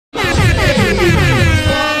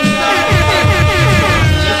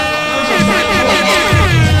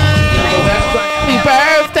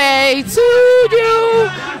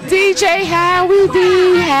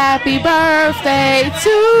happy birthday to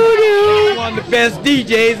you. One of the best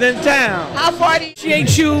DJs in town. How far do you?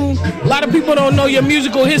 Appreciate you. A lot of people don't know your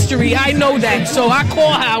musical history. I know that. So I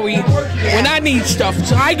call Howie when I need stuff.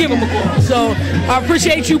 So I give him a call. So I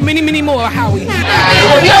appreciate you many, many more, Howie.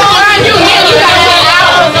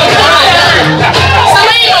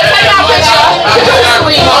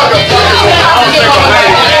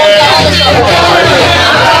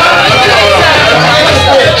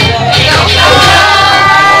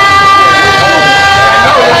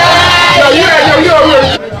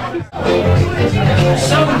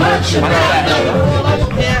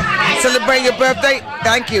 Celebrate your birthday.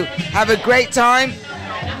 Thank you. Have a great time.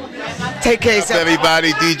 Take care.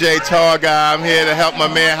 Everybody, DJ Targa. I'm here to help my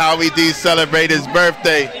man Howie D celebrate his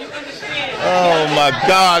birthday. Oh my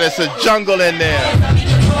God, it's a jungle in there.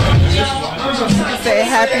 Say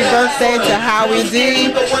happy birthday to Howie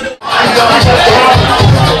D.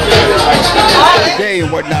 Day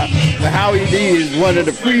and whatnot. But Howie D is one of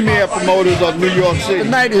the premier promoters of New York City.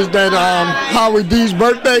 Tonight is that Howie D's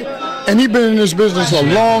birthday, and he's been in this business a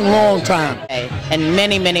long, long time. And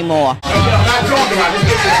many, many more.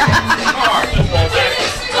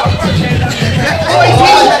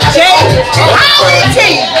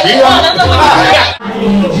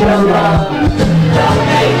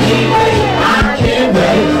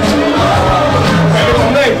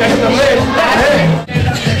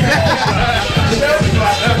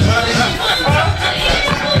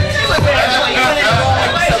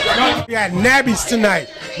 We got Nabe's tonight.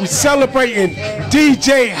 We're celebrating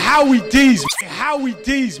DJ Howie D's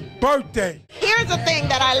birthday. Here's the thing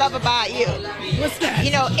that I love about you. What's that?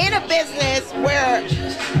 You know, in a business where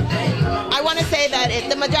I want to say that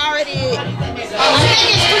the majority, I think it's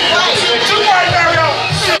too bright.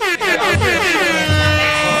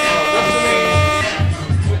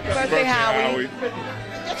 Birthday, Howie.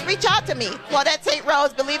 Just reach out to me. Claudette St.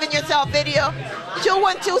 Rose, Believe in Yourself video.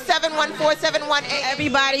 212-714-7118.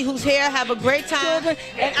 Everybody who's here, have a great time.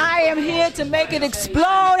 And I am here to make it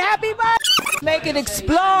explode. Happy birthday! Make it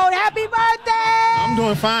explode. Happy birthday! I'm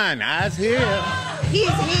doing fine. I's here.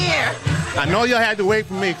 He's here. I know y'all had to wait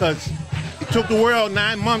for me because it took the world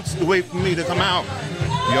 9 months to wait for me to come out.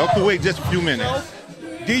 Y'all could wait just a few minutes.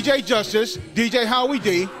 DJ Justice, DJ Howie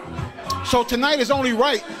D. So tonight is only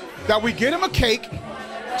right that we get him a cake,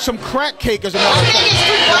 some crack cake as a matter of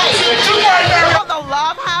fact. All the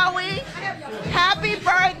love, Howie. Happy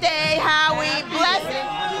birthday, Howie.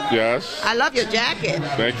 Blessings. Yes. I love your jacket.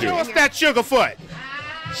 Thank you. Show us that sugar foot.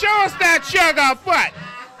 Show us that sugar foot.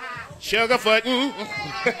 Sugar foot.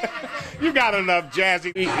 You got enough,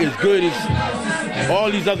 Jazzy. As good as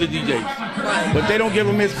all these other DJs, but they don't give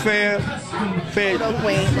him his fair. Photo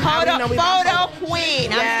queen. Photo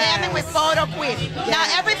queen. I'm standing with photo queen. Now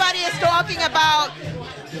everybody is talking about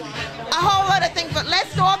a whole lot of things, but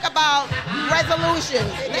let's talk about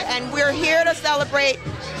resolutions. And we're here to celebrate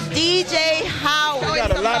DJ Howie. I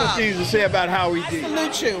got a lot of things to say about Howie D.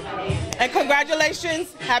 Salute you. And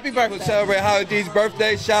congratulations. Happy birthday. We'll celebrate Howie D's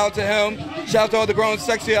birthday. Shout out to him. Shout out to all the grown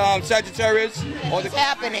sexy Sagittarius. What's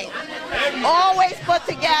happening? Always put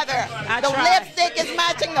together. The lipstick is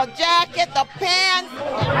matching the jacket, the pants.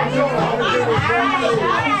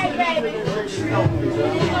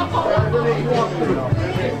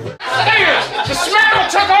 The smell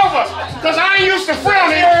took over because I ain't used to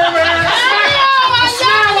frowning. The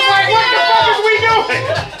smell was like, what the fuck is we doing?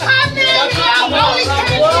 I'm only came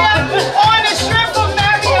here on the strength of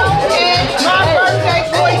Mario and my birthday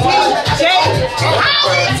boy, DJ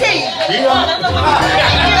Howie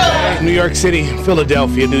T. New York City,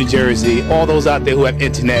 Philadelphia, New Jersey, all those out there who have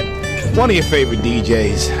internet, one of your favorite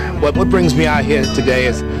DJs. What brings me out here today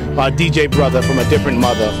is my DJ brother from a different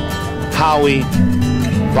mother, Howie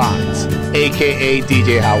Vines, aka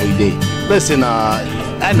DJ Howie D. Listen,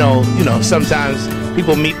 I know, sometimes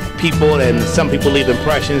people meet people and some people leave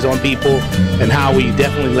impressions on people, and Howie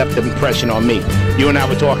definitely left an impression on me. You and I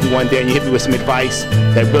were talking one day and you hit me with some advice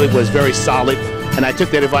that really was very solid, and I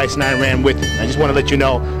took that advice and I ran with it. I just want to let you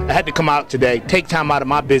know I had to come out today, take time out of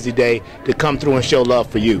my busy day to come through and show love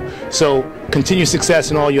for you. So continue success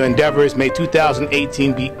in all your endeavors. May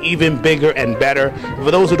 2018 be even bigger and better.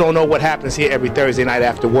 For those who don't know what happens here every Thursday night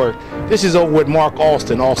after work, this is over with Mark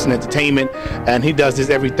Alston Entertainment, and he does this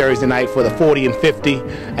every Thursday night for the 40 and 50,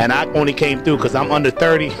 and I only came through because I'm under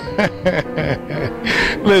 30.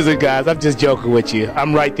 Listen, guys, I'm just joking with you.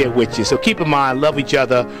 I'm right there with you. So keep in mind, love each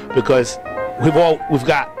other, because we've all we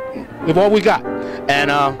got.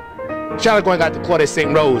 And Shout out going out to Claudette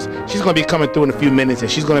St. Rose. She's going to be coming through in a few minutes,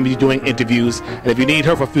 and she's going to be doing interviews. And if you need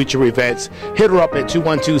her for future events, hit her up at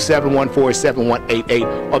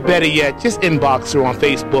 212-714-7188. Or better yet, just inbox her on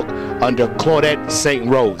Facebook under Claudette St.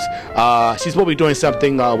 Rose. She's going to be doing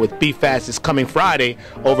something with B-Fast this coming Friday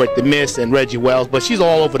over at The Miss and Reggie Wells, but she's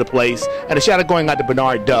all over the place. And a shout out going out to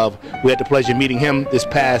Bernard Dove. We had the pleasure of meeting him this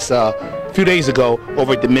past few days ago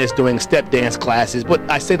over at The Miss doing step dance classes. But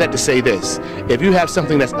I say that to say this: if you have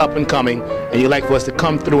something that's up and coming and you'd like for us to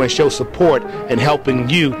come through and show support in helping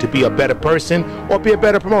you to be a better person or be a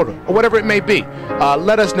better promoter or whatever it may be,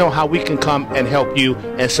 let us know how we can come and help you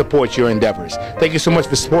and support your endeavors. Thank you so much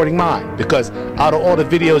for supporting mine, because out of all the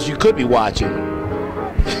videos you could be watching,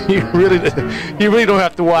 you really don't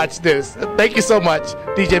have to watch this. Thank you so much.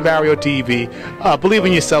 DJ Mario TV, Believe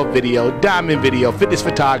in Yourself video, Diamond video, fitness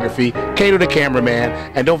photography, Kato the cameraman,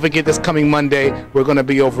 and don't forget this coming Monday we're going to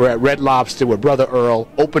be over at Red Lobster with Brother Earl,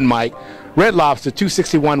 open mic. Red Lobster,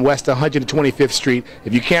 261 West 125th Street.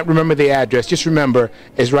 If you can't remember the address, just remember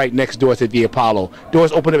it's right next door to the Apollo.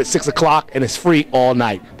 Doors open up at 6 o'clock and it's free all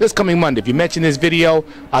night. This coming Monday, if you mention this video,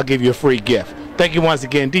 I'll give you a free gift. Thank you once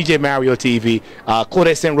again, DJ Mario TV.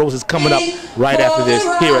 Claudette St. Rose is coming up right after this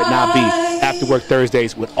here at Nabe, After Work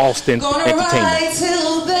Thursdays with Alston Entertainment.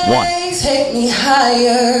 One. Take me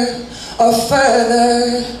higher or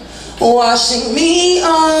further, washing me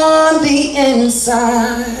on the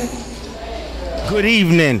inside. Good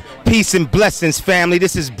evening, peace and blessings, family.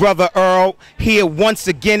 This is Brother Earl here once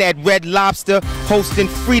again at Red Lobster, hosting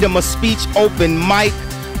Freedom of Speech open mic.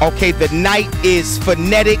 Okay, the night is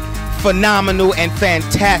phonetic, phenomenal, and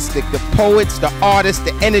fantastic. The poets, the artists,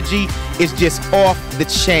 the energy is just off the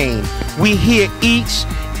chain. We here each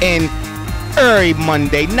and every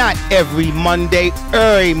Monday, not every Monday,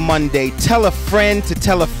 every Monday. Tell a friend to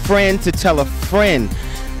tell a friend to tell a friend.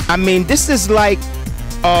 I mean, this is like,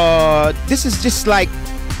 this is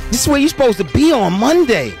where you're supposed to be on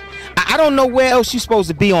Monday. I don't know where else you're supposed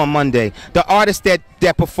to be on Monday. The artist that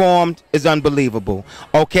performed is unbelievable.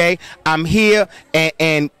 Okay, I'm here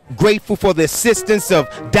and grateful for the assistance of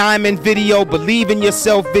Diamond Video, Believe in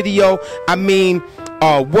Yourself Video. I mean,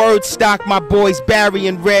 Word Stock, my boys Barry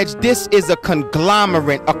and Reg. This is a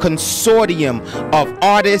conglomerate, a consortium of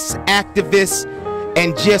artists, activists,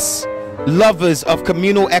 and just lovers of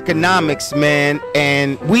communal economics, man.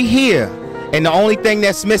 And we here, and the only thing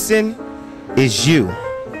that's missing is you.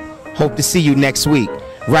 Hope to see you next week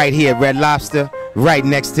right here at Red Lobster, right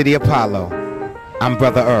next to the Apollo. I'm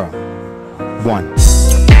Brother Earl. One.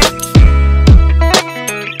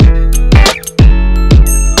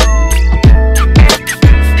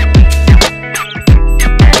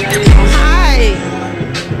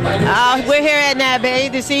 We're here at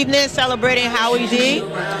Nabe this evening celebrating Howie D.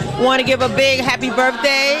 Want to give a big happy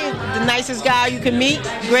birthday. The nicest guy you can meet.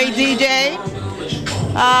 Great DJ.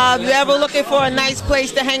 If you're ever looking for a nice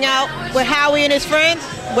place to hang out with Howie and his friends,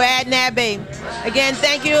 we're at Nabe. Again,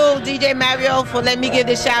 thank you, DJ Mario, for letting me give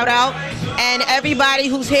this shout out. And everybody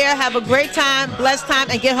who's here, have a great time, blessed time,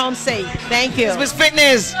 and get home safe. Thank you. This was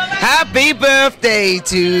Fitness. Happy birthday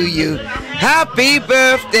to you. Happy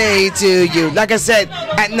birthday to you. Like I said,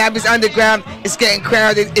 at Nabe's Underground, it's getting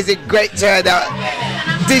crowded. It's a great turnout.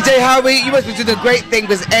 DJ Howie, you must be doing a great thing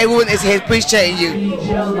because everyone is here appreciating you.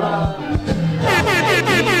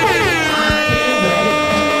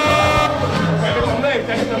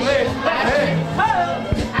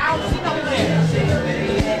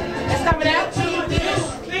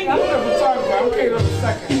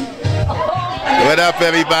 What up,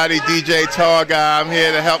 everybody? DJ Targa. I'm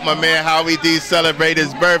here to help my man Howie D celebrate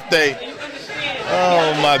his birthday.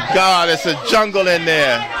 Oh my God, it's a jungle in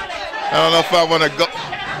there. I don't know if I want to go.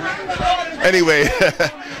 Anyway,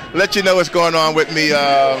 let you know what's going on with me.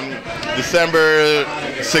 December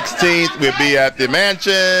 16th, we'll be at the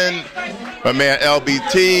Mansion. My man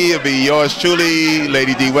LBT, it'll be yours truly,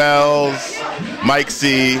 Lady D Wells, Mike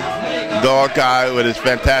C, Dog Guy with his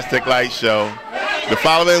fantastic light show. The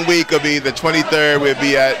following week will be the 23rd. We'll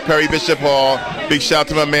be at Perry Bishop Hall. Big shout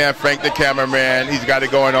to my man Frank the cameraman. He's got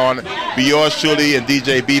it going on. Be yours truly and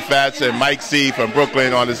DJ B-Fats and Mike C from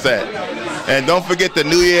Brooklyn on the set. And don't forget the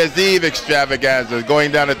New Year's Eve extravaganza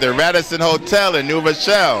going down at the Radisson Hotel in New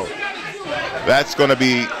Rochelle. That's going to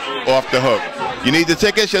be off the hook. You need the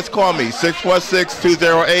tickets? Just call me,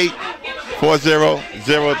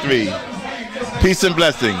 646-208-4003. Peace and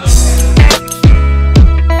blessings.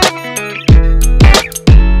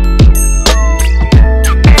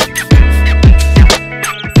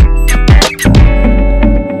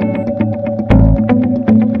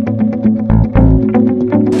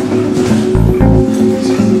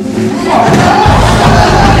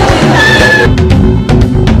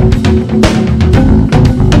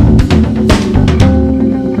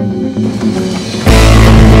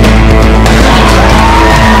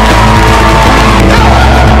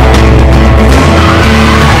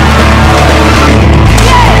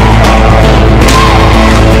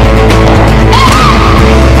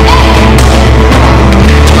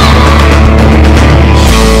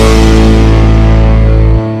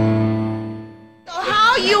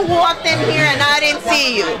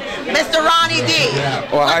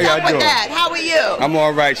 I'm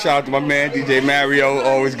all right. Shout out to my man, DJ Mario.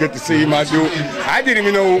 Always good to see you, my dude. I didn't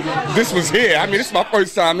even know this was here. I mean, this is my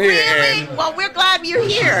first time here. Really? And, well, we're glad you're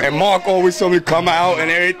here. and Mark always told me to come out and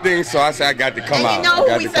everything, so I said I got to come out. And you know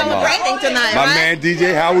who we're celebrating tonight, my right? man,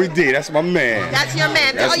 DJ Howie D. That's my man. That's your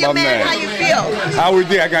man. That's Tell your my man how you feel. Howie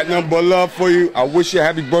D, I got nothing but love for you. I wish you a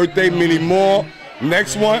happy birthday, many more.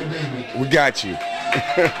 Next one, we got you.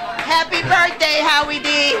 Happy birthday, Howie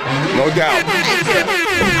D. No doubt. Thank you.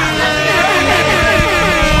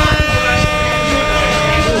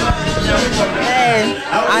 Hey,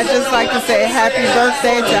 I'd just like to say happy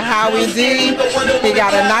birthday to Howie D. He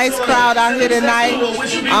got a nice crowd out here tonight.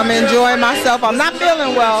 I'm enjoying myself. I'm not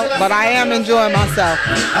feeling well, but I am enjoying myself.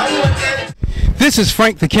 This is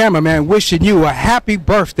Frank the Cameraman wishing you a happy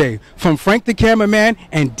birthday from Frank the Cameraman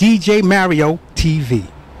and DJ Mario TV.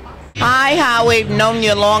 Hi, Howie. Known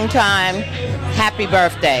you a long time. Happy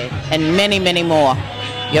birthday and many, many more.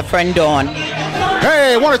 Your friend Dawn.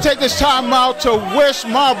 Hey, I want to take this time out to wish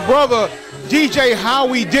my brother DJ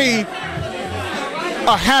Howie D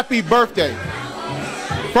a happy birthday.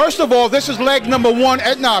 First of all, this is leg number 1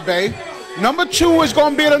 at Nabe. Number 2 is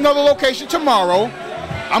going to be at another location tomorrow.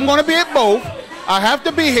 I'm going to be at both. I have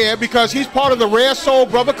to be here because he's part of the Rare Soul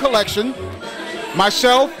Brother Collection.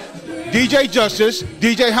 Myself, DJ Justice,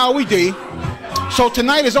 DJ Howie D. So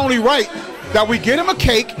tonight is only right that we get him a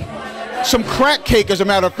cake, some crack cake as a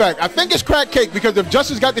matter of fact. I think it's crack cake because if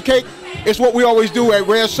Justice got the cake, it's what we always do at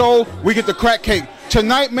Rare Soul. We get the crack cake.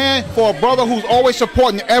 Tonight, man, for a brother who's always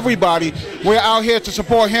supporting everybody, we're out here to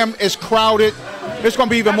support him. It's crowded. It's going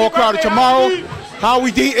to be even more crowded tomorrow.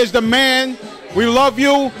 Howie D is the man. We love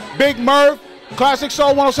you. Big Murph,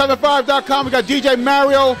 ClassicSoul1075.com. We got DJ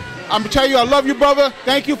Mario. I'm going to tell you, I love you, brother.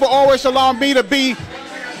 Thank you for always allowing me to be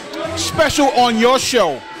special on your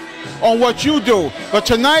show, on what you do. But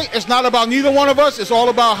tonight, it's not about neither one of us. It's all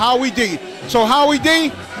about Howie D. So, Howie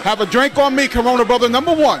D, have a drink on me, Corona Brother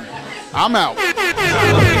number 1. I'm out. This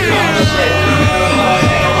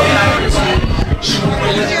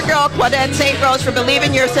is your girl, Claudette St. Rose, for Believe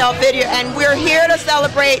in Yourself video, and we're here to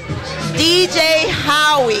celebrate DJ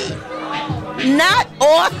Howie. Not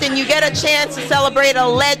often you get a chance to celebrate a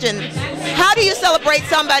legend. How do you celebrate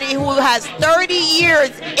somebody who has 30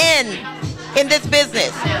 years in this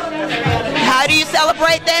business? How do you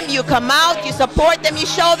celebrate them? You come out, you support them, you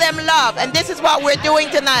show them love. And this is what we're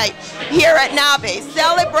doing tonight here at Nabe,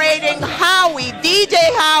 celebrating Howie, DJ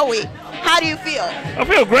Howie. How do you feel? I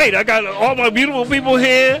feel great. I got all my beautiful people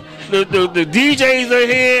here. The DJs are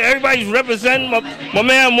here. Everybody's representing. My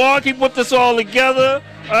man Mark, he put this all together.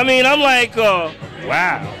 I mean, I'm like, wow.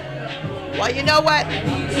 Well, you know what?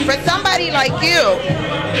 For somebody like you,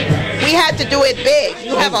 we had to do it big.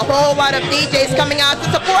 You have a whole lot of DJs coming out to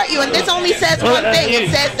support you, and this only says one thing. It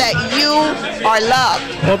says that you are loved.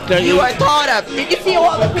 Okay. You are thought of. Did you see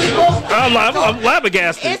all the people? I'm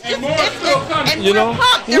flabbergasted. And we're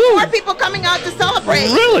pumped. There are more people coming out to celebrate.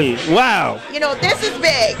 Really? Wow. You know, this is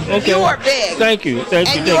big. Okay. You are big. Thank you. Thank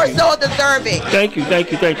you. And you are so deserving. Thank you. Thank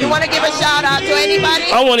you. Thank you. You want to give a shout out to anybody?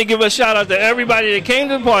 I want to give a shout out to everybody that came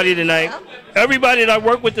to the party tonight. Yeah. Everybody that I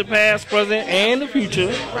worked with the past, present, and the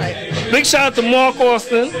future. Right. Big shout out to Mark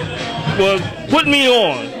Austin for putting me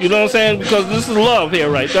on. You know what I'm saying? Because this is love here,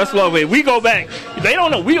 right? That's love here. We go back. They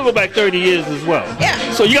don't know. We go back 30 years as well. Yeah.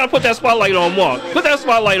 So you got to put that spotlight on Mark. Put that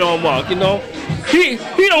spotlight on Mark, you know? He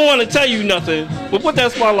don't want to tell you nothing, but put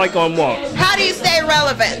that spotlight on Mark. How do you stay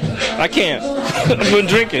relevant? I can't. I've been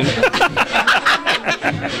drinking.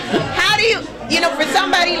 How do you know, for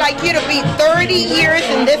somebody like you to be 30 years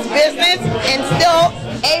in this business and still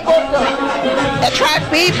able to attract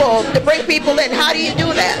people, to bring people in, how do you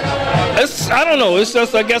do that? I don't know. It's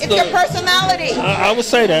just, I guess, it's your personality. I would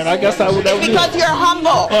say that. I guess I would. It's because you're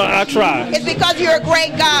humble. I try. It's because you're a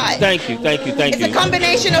great guy. Thank you. Thank you. Thank you. It's a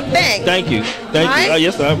combination of things. Thank you. Thank you.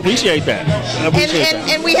 Yes, I appreciate that.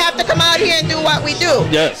 And we have to come out here and do what we do.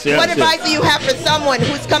 Yes, yes. What advice do you have for someone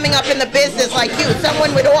who's coming up in the business like you,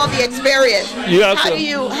 someone with all the experience? How do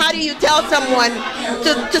you tell someone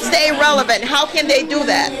to stay relevant? How can they do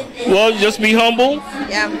that? Well, just be humble.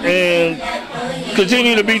 Yeah. And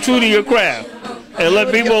continue to be true to your craft. And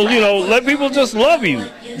let people, let people just love you.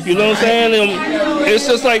 You know what I'm saying? And it's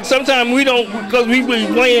just like sometimes we don't, because we be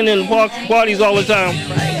playing in parties all the time,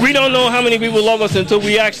 we don't know how many people love us until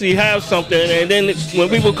we actually have something. And then when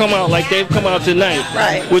people come out like they've come out tonight,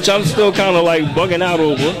 which I'm still kind of like bugging out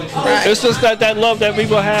over, it's just that love that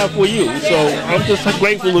people have for you. So I'm just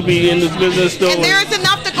grateful to be in this business still. And there's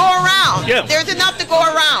enough to go around. Yeah. There's enough to go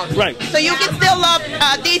around. Right. So you can still love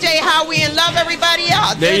DJ Howie and love everybody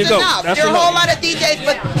else. There you go. Enough. There are a whole lot of DJs,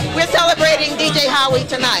 but we're celebrating DJ Howie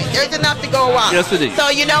tonight. There's enough to go around. Yes, it is. So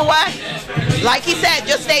you know what? Like he said,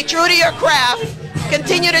 just stay true to your craft.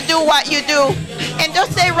 Continue to do what you do, and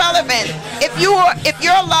just stay relevant. If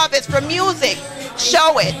your love is for music,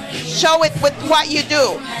 show it. Show it with what you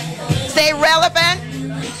do. Stay relevant.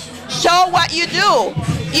 Show what you do.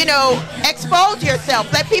 You know, expose yourself.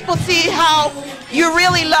 Let people see how you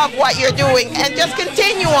really love what you're doing, and just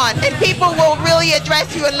continue on. And people will really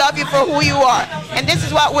address you and love you for who you are. And this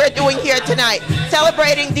is what we're doing here tonight,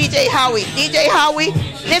 celebrating DJ Howie. DJ Howie,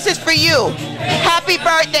 this is for you. Happy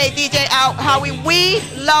birthday, DJ Howie. We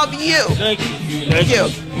love you. Thank you. Thank you.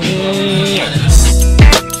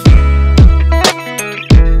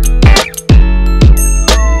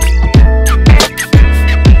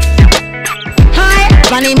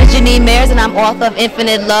 My name is Janine Mayers, and I'm author of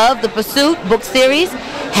Infinite Love, The Pursuit book series.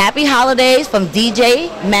 Happy holidays from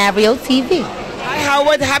DJ Mario TV. Hi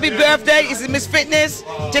Howard, happy birthday. It's Miss Fitness.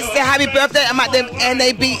 Just say happy birthday. I'm at the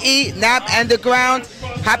NABE, Nabe Underground.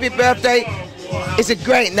 Happy birthday. It's a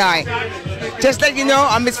great night. Just let you know,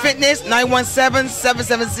 I'm Miss Fitness,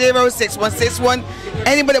 917-770-6161.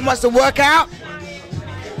 Anybody that wants to work out,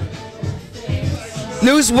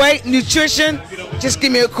 lose weight, nutrition, just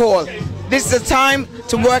give me a call. This is the time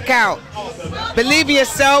to work out. Believe in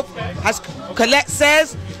yourself, as Colette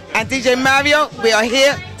says, and DJ Mario, we are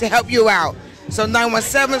here to help you out. So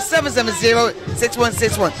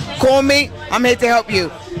 917-770-6161. Call me, I'm here to help you.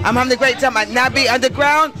 I'm having a great time at Nabe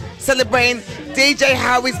Underground, celebrating DJ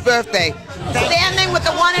Howie's birthday. Standing with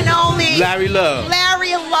the one and only Larry Love.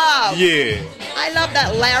 Larry Love. Yeah. I love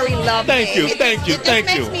that Larry Love Thank name. you, thank you, thank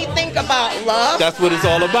you. It makes me think about love. That's what it's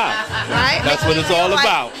all about. Right? That's what it's all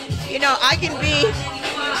about. You know, I can be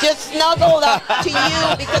just snuggled up to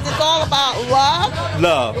you because it's all about love.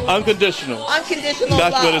 Love, unconditional. Unconditional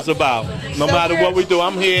That's love. what it's about. No matter what we do,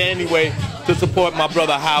 I'm here anyway to support my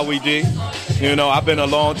brother Howie D. You know, I've been a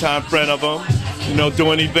long-time friend of him. You know,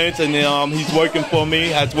 doing events, and he's working for me,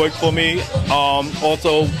 has worked for me.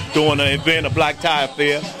 Also doing an event, a black tie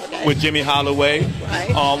affair with Jimmy Holloway,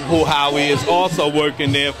 who Howie is also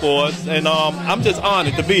working there for us. And I'm just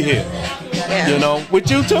honored to be here. Yeah. You know, with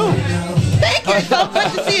you too. Thank you. It's so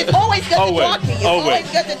good to see you. It's always good to talk to you. It's always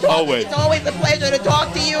good to talk to you. It's always a pleasure to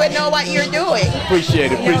talk to you and know what you're doing.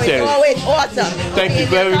 Appreciate it. Appreciate it. It's always awesome. Thank you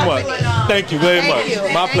very much. Thank you very much.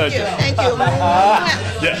 My pleasure. Thank you.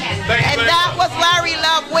 Yeah. And that was Larry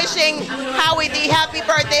Love wishing Howie D happy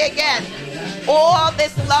birthday again. All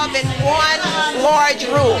this love in one large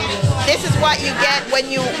room. This is what you get when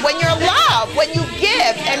you're loved, when you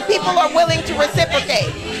give, and people are willing to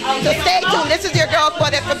reciprocate. So stay tuned. This is your girl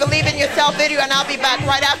Claudette for Believe in Yourself video, and I'll be back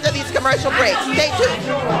right after these commercial breaks. Stay tuned.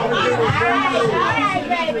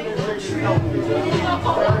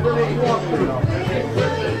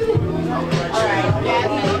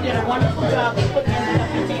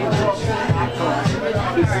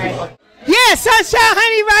 Yeah, Sunshine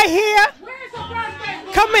Honey right here.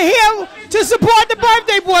 Coming here to support the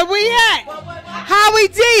birthday boy. Where you at? Howie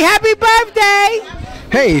D, happy birthday.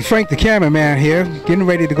 Hey, Frank the cameraman here, getting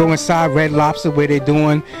ready to go inside Red Lobster where they're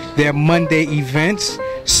doing their Monday events,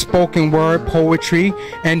 spoken word, poetry,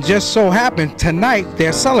 and just so happened tonight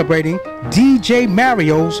they're celebrating DJ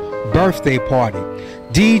Mario's birthday party.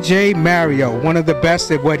 DJ Mario, one of the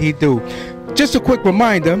best at what he do. Just a quick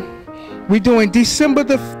reminder, we're doing December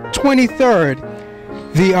the 23rd,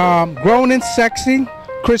 the Grown and Sexy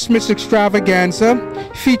Christmas Extravaganza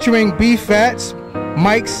featuring B-Fats,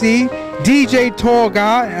 Mike C, DJ Tall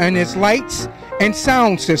Guy and his lights and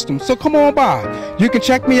sound system. So come on by. You can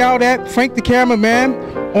check me out at Frank the Cameraman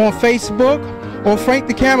on Facebook or Frank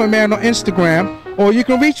the Cameraman on Instagram, or you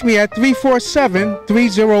can reach me at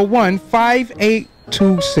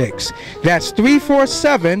 347-301-5826. That's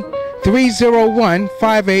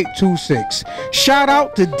 347-301-5826. Shout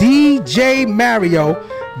out to DJ Mario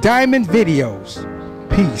Diamond Videos.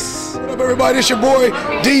 Peace. What up, everybody? It's your boy,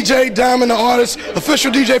 DJ Diamond, the artist,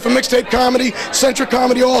 official DJ for Mixtape Comedy, Centric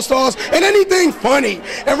Comedy All-Stars, and anything funny.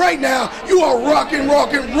 And right now, you are rocking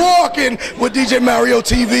with DJ Mario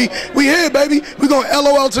TV. We here, baby. We going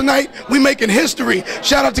LOL tonight. We making history.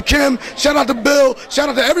 Shout out to Kim. Shout out to Bill. Shout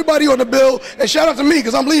out to everybody on the bill. And shout out to me,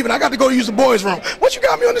 because I'm leaving. I got to go use the boys' room. What you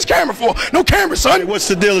got me on this camera for? No camera, son. Hey, what's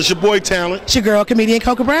the deal? It's your boy Talent. It's your girl, comedian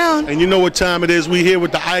Coca Brown. And you know what time it is. We here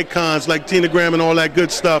with the icons like Tina Graham and all that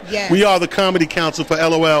good stuff. Yes. We are the Comedy Council for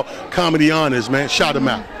LOL Comedy Honors, man. Shout them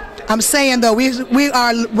out. I'm saying, though, we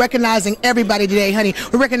are recognizing everybody today, honey.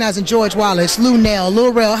 We're recognizing George Wallace, Lou Nell,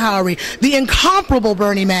 Lil Rel Howery, the incomparable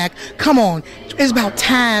Bernie Mac. Come on. It's about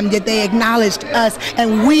time that they acknowledged us,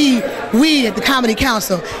 and we at the Comedy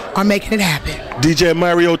Council are making it happen. DJ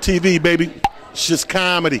Mario TV, baby. It's just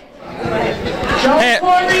comedy. Hey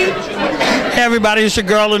everybody, it's your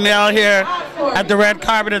girl Lunell here. at the red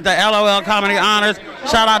carpet at the LOL Comedy Honors.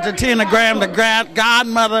 Shout out to Tina Graham, the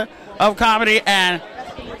godmother of comedy, and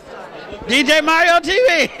DJ Mario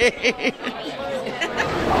TV.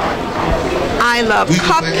 I love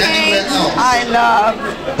cupcakes. I love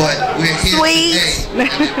sweets.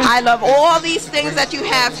 I love all these things that you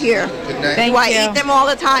have here. Do I eat them all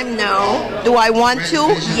the time? No. Do I want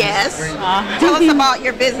to? Yes. Tell us about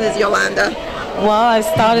your business, Yolanda. Well, I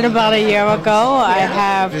started about a year ago. I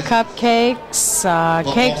have cupcakes,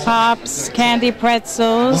 cake pops, candy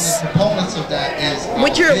pretzels.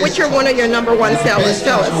 Which are one of your number one sellers?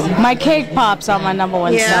 Tell us. My cake pops are my number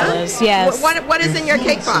one sellers. Yes. What is in your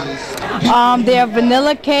cake pops? They're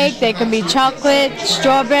vanilla cake. They can be chocolate,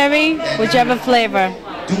 strawberry, whichever flavor.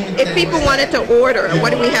 If people wanted to order,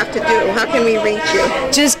 what do we have to do? How can we reach you?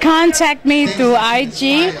 Just contact me through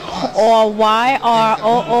IG or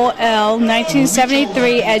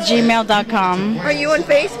YROOL1973@gmail.com. Are you on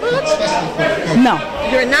Facebook? No.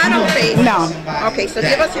 You're not on Facebook? No. Okay, so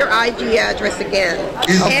give us your IG address again.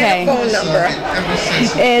 Okay. And a phone number.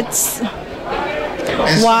 It's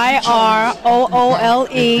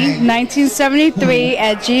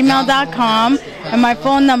YROOLE1973@gmail.com, and my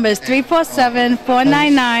phone number is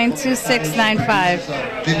 347-499-2695.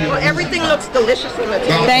 Well, everything looks delicious on the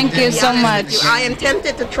table. Thank you so much. I am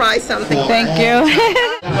tempted to try something. Thank you.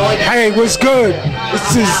 Hey, what's good?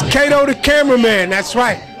 This is Kato the cameraman. That's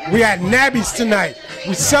right. We at Nabe's tonight.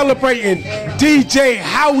 We celebrating DJ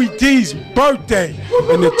Howie D's birthday,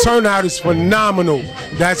 and the turnout is phenomenal.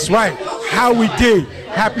 That's right, Howie D.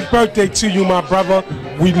 Happy birthday to you, my brother.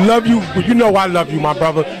 We love you. Well, you know I love you, my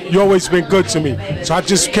brother. You always been good to me. So I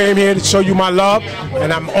just came here to show you my love,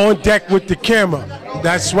 and I'm on deck with the camera.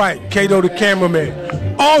 That's right, Kato the cameraman.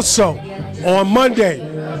 Also, on Monday,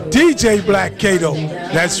 DJ Black Kato.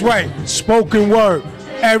 That's right, spoken word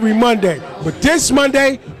every Monday. But this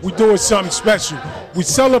Monday, we're doing something special. We're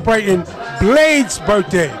celebrating Blade's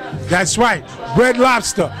birthday. That's right, Red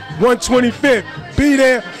Lobster, 125th. Be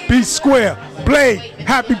there, be square. Blade,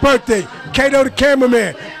 happy birthday. Kato the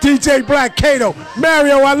cameraman, DJ Black Kato.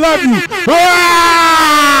 Mario, I love you.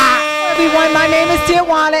 Everyone, my name is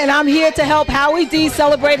Tijuana, and I'm here to help Howie D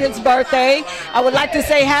celebrate his birthday. I would like to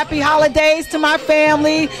say happy holidays to my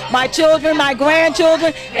family, my children, my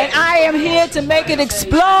grandchildren, and I am here to make it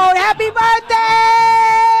explode. Happy birthday!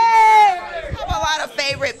 I have a lot of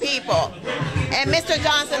favorite people, and Mr.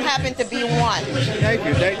 Johnson happened to be one. Thank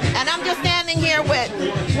you, thank you. And I'm just standing here with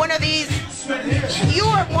one of these. You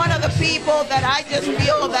are one of the people that I just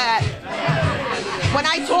feel that when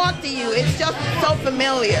I talk to you, it's just so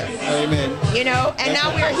familiar. Amen. You know, and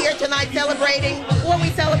now we're here tonight celebrating. What are we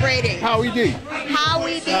celebrating? Howie D.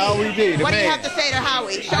 Howie D. Howie D. What do you have to say to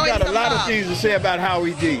Howie? Show I got him a lot some of things to say about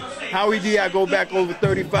Howie D. Howie D, I go back over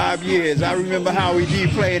 35 years. I remember Howie D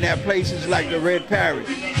playing at places like the Red Parrot,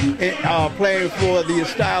 and, playing for the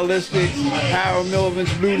Stylistics, Harold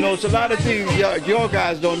Melvin's Blue Notes, a lot of things your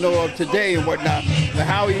guys don't know of today and whatnot. But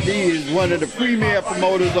Howie D is one of the premier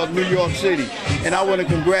promoters of New York City, and I want to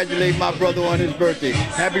congratulate my brother on his birthday.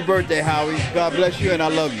 Happy birthday, Howie. God bless you, and I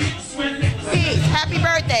love you. Peace. Happy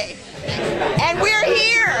birthday. And we're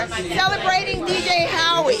here celebrating DJ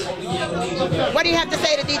Howie. What do you have to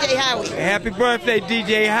say to DJ Howie? Happy birthday,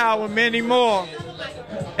 DJ Howie, and many more.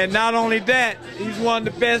 And not only that, he's one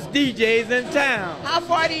of the best DJs in town. How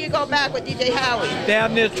far do you go back with DJ Howie?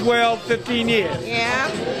 Down near 12, 15 years. Yeah.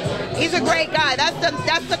 He's a great guy. That's the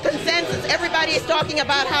consensus. Everybody is talking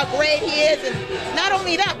about how great he is, and not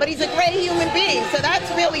only that, but he's a great human being. So that's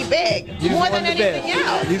really big. He's more than anything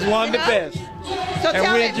else. He's one of the best. So and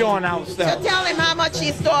we're enjoying So ourselves. tell him how much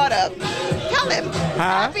he's thought of. Tell him.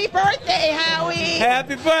 Happy birthday, Howie.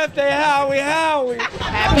 Happy birthday, Howie.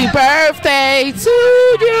 Happy birthday to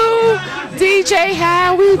you, DJ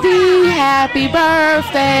Howie D. Happy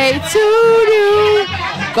birthday to you.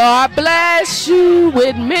 God bless you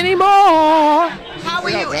with many more. How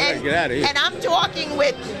are you? And I'm talking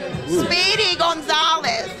with Speedy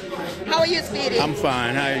Gonzalez. How are you, Speedy? I'm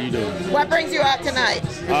fine. How are you doing? What brings you out tonight?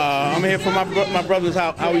 I'm here for my brother's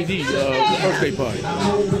Howie D birthday party.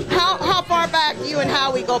 How far back do you and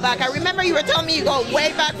Howie go back? I remember you were telling me you go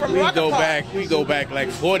way back from Rucker Park. We go back like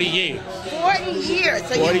 40 years. 40 years.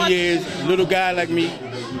 So 40 years. Little guy like me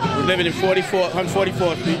was living in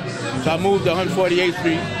 144th Street. So I moved to 148th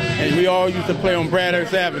Street, and we all used to play on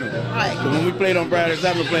Bradhurst Avenue. Right. So when we played on Bradhurst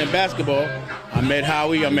Avenue playing basketball, I met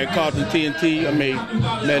Howie, I met Carlton TNT, I met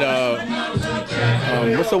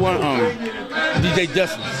what's the one? DJ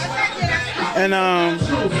Justice. And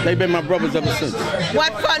they've been my brothers ever since.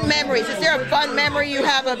 What fun memories? Is there a fun memory you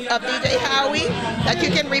have of DJ Howie that you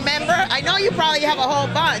can remember? I know you probably have a whole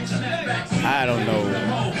bunch. I don't know.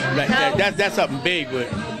 That's something big, but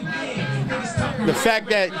the fact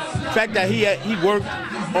that he worked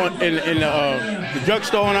in the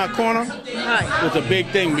drugstore on our corner was a big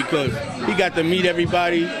thing because he got to meet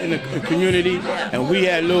everybody in the community, and we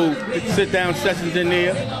had little sit-down sessions in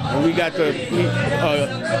there, and we got to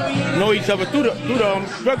know each other through the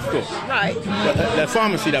drugstore, that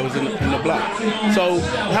pharmacy that was in the block. So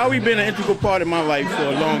Howie been an integral part of my life for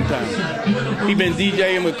a long time. He been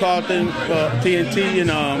DJing with Carlton, TNT,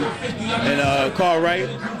 and Carl Wright.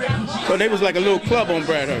 So they was like a little club on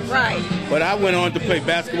Bradhurst. Right. But I went on to play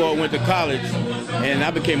basketball, went to college, and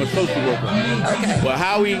I became a social worker. Okay. But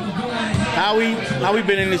Howie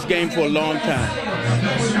been in this game for a long time.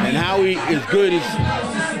 And Howie is good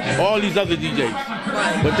as all these other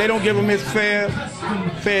DJs. But they don't give him his fair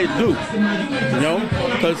due, you know?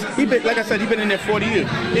 Because he been, like I said, he been in there 40 years.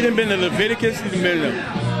 He done been to Leviticus, he done been to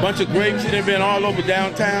bunch of grapes. He done been all over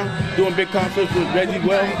downtown doing big concerts with Reggie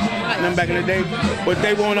Wells and them back in the day. But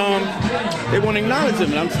they won't acknowledge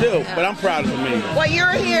him, and I'm proud of him anyway. Well,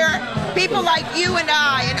 you're here. People like you and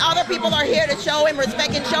I and other people are here to show him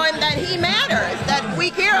respect and show him that he matters, that we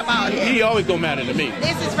care about him. He always gonna matter to me.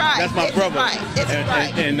 This is right. That's my brother. This is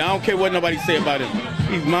right. And I don't care what nobody say about him.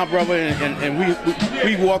 He's my brother, and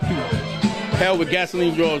we walk through hell with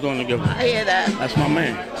gasoline drawers on together. I hear that. That's my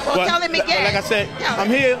man. Well, tell him again. Like I said, I'm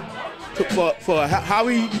here for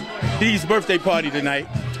Howie D's birthday party tonight,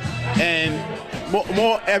 and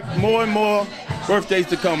more and more birthdays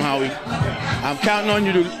to come, Howie. I'm counting on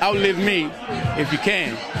you to outlive me if you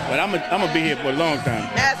can, but I'm gonna be here for a long time.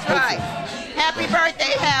 That's right. Happy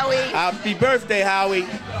birthday, Howie. Happy birthday, Howie.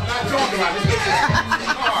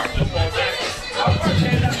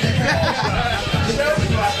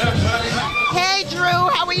 Hey, Drew,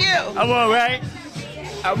 how are you? I'm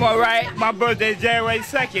all right. My birthday is January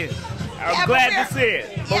 2nd. I'm glad to see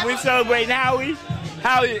it. But we're celebrating Howie.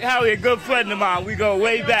 Howie, a good friend of mine. We go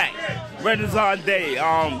way back. Renaissance Day,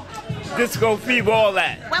 Disco Fever, all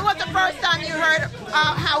that. When was the first time you heard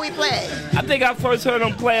Howie play? I think I first heard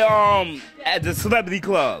him play at the Celebrity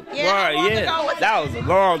Club. Yeah, that was a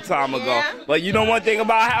long time ago. But you know one thing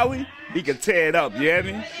about Howie? He can tear it up, you hear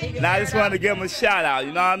me? And I just want to give him a shout out,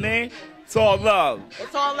 you know what I mean? It's all love.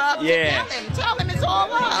 It's all love? Yeah. Tell him it's all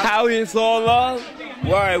love. Howie, it's all love?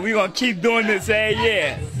 Word, we gonna keep doing this every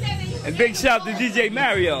year. And big shout out to DJ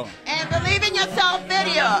Mario. And Believe in Yourself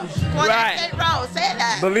video. Right. State Road. Say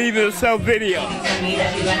that. Believe in Yourself video.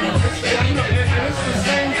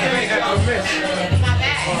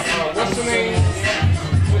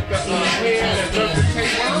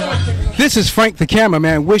 This is Frank the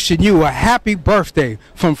Cameraman wishing you a happy birthday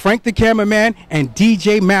from Frank the Cameraman and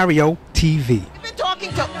DJ Mario TV. We've been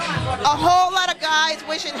talking to a whole lot of guys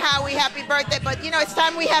wishing Howie happy birthday, but you know, it's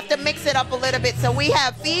time we have to mix it up a little bit. So we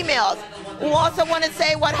have females who also want to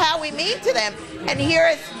say what Howie means to them. And here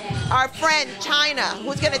is our friend China,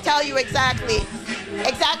 who's going to tell you exactly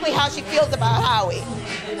how she feels about Howie.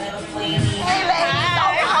 Hey, ladies.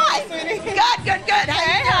 All right. Good.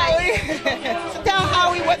 Hey, Howie. So tell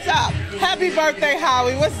Howie what's up. Happy birthday,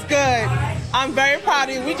 Howie. What's good? I'm very proud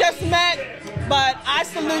of you. We just met, but I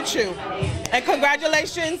salute you. And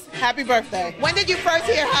congratulations. Happy birthday. When did you first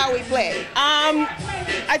hear Howie play?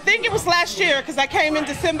 I think it was last year because I came in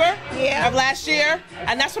December of last year,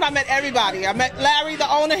 and that's when I met everybody. I met Larry, the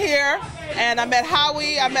owner here, and I met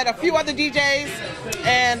Howie. I met a few other DJs,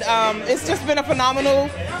 and it's just been a phenomenal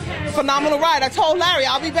ride. I told Larry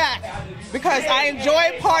I'll be back because I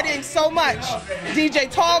enjoy partying so much. DJ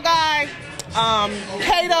Tall Guy,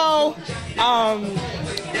 Kato,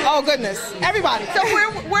 oh goodness, everybody. So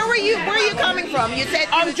where are you coming from? You said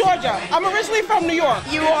Georgia. I'm originally from New York.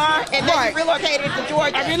 You are, and then you relocated to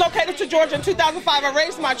Georgia. I relocated to Georgia in 2005. I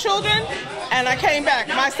raised my children, and I came back.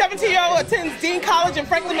 My 17-year-old attends Dean College in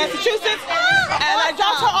Franklin, Massachusetts, and I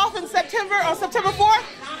dropped her off in September 4th.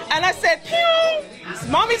 And I said, pew, it's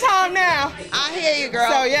mommy time now. I hear you,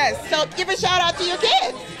 girl. So, yes. So, give a shout out to your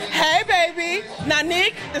kids. Hey, baby.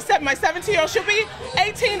 Nanik, my 17-year-old, she'll be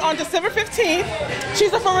 18 on December 15th.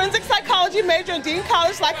 She's a forensic psychology major in Dean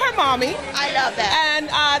College like her mommy. I love that. And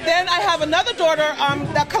then I have another daughter,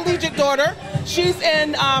 a collegiate daughter. She's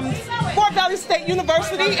in Fort Valley State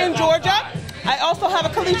University in Georgia. I also have a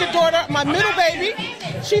collegiate daughter, my middle baby.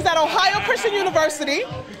 She's at Ohio Christian University.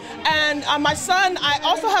 And my son, I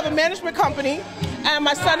also have a management company, and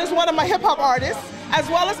my son is one of my hip-hop artists, as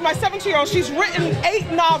well as my 17-year-old. She's written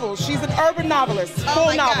 8 novels. She's an urban novelist,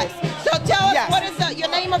 full novels. So tell us, what is your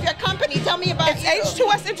name of your company? Tell me about it. It's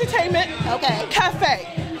H2S Entertainment Cafe.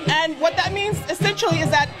 And what that means, essentially,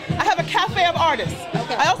 is that I have a cafe of artists.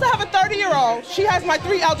 Okay. I also have a 30-year-old. She has my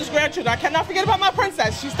 3 eldest grandchildren. I cannot forget about my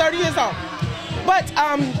princess. She's 30 years old. But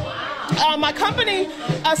my company,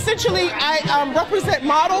 essentially, I represent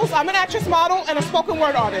models. I'm an actress model and a spoken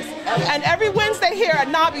word artist. And every Wednesday here at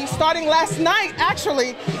Nabe, starting last night,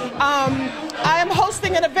 actually, I am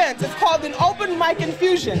hosting an event. It's called an Open Mic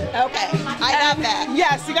Infusion. Okay, I love that.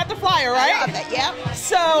 Yes, you got the flyer, right? I love that, yeah.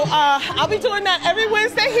 So I'll be doing that every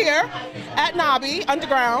Wednesday here at Nabe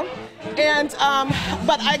Underground. And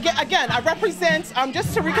but I represent,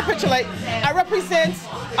 just to recapitulate, I represent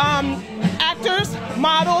actors,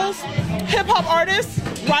 models, hip hop artists,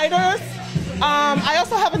 writers. I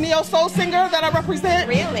also have a neo soul singer that I represent.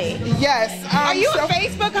 Really? Yes. Are you on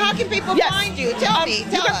Facebook? How can people find you? Tell me.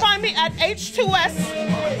 You can find me at H2S.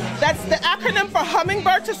 That's the acronym for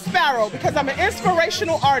Hummingbird to Sparrow, because I'm an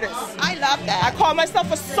inspirational artist. I love that. I call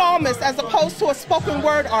myself a psalmist as opposed to a spoken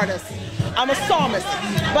word artist. I'm a psalmist.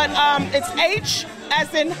 But it's H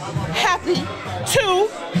as in happy, 2,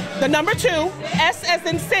 the number 2, S as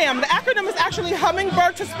in Sam. The acronym is actually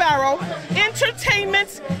Hummingbird to Sparrow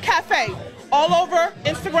Entertainment Cafe. All over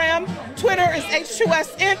Instagram, Twitter is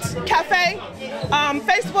H2S Int Cafe,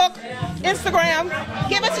 Facebook, Instagram.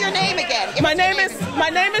 Give us your name again. My name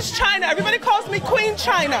is China. Everybody calls me Queen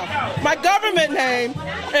China. My government name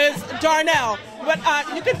is Darnell. But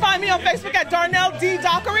you can find me on Facebook at Darnell D.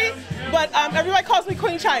 Dockery, but everybody calls me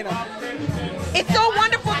Queen China. It's so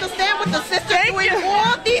wonderful to stand with the sisters doing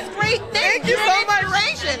all these great things. Thank you so much.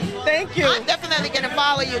 Thank you. I'm definitely going to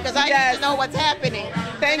follow you because I need to know what's happening.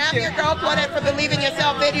 Thank you. I'm your girl Claudette for Believe in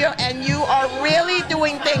Yourself video, and you are really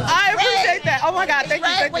doing things. I appreciate that. Oh my God, thank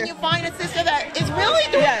you. When you find a sister that is really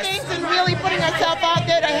doing things and really putting herself out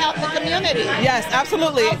there to help the community. Yes,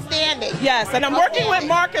 absolutely. Outstanding. Yes, and I'm working with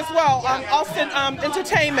Mark as well on Austin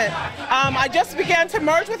Entertainment. I just began to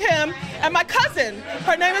merge with him and my cousin.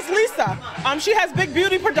 Her name is Lisa. She has Big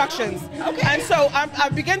Beauty Productions. Okay. And so I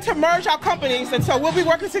began to merge our companies, and so we'll be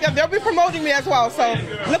working together. They'll be promoting me as well. So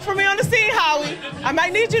look for me on the scene, Howie. I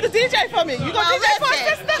might need you to DJ for me. You gonna DJ for us,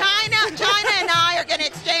 sister? China and I are gonna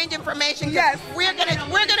exchange information. Yes. We're gonna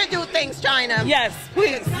do things, China. Yes,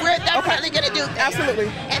 please. We're definitely gonna do things.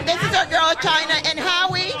 Absolutely. And this is our girl, China. And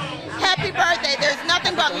Howie, happy birthday. There's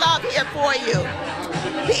nothing but love here for you.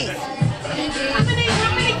 Peace.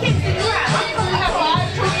 How many kids do you have?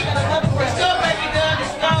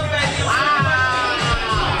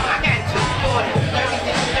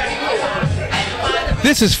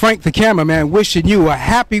 This is Frank the Cameraman wishing you a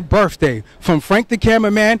happy birthday from Frank the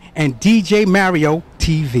Cameraman and DJ Mario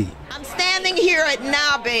TV. I'm standing here at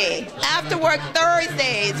Nabe After Work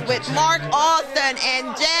Thursdays with Mark Alston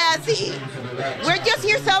and Jazzy. We're just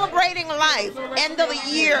here celebrating life. End of the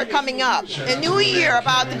year coming up. A new year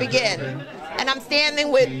about to begin. And I'm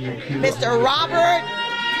standing with Mr. Robert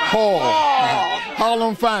Hall.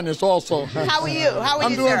 Harlem Finest also. How are you? How are you,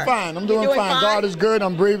 I'm doing sir? fine. I'm doing fine. God is good.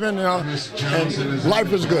 I'm breathing, and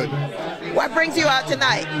life is good. What brings you out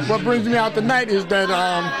tonight? What brings me out tonight is that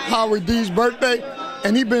Howie D's birthday,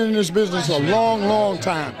 and he's been in this business a long, long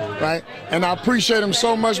time, right? And I appreciate him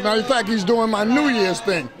so much. Matter of fact, he's doing my New Year's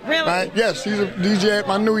thing. Really? Right? Yes, he's a DJ at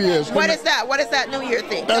my New Year's. What is that? What is that New Year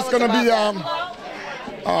thing? That's going to be,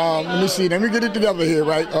 let me see. Let me get it together here,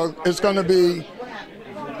 right? It's going to be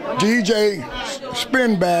DJ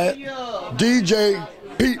Spin Bad, DJ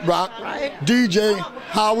Pete Rock, DJ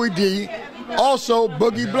Howie D. Also,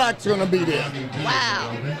 Boogie Black's gonna be there.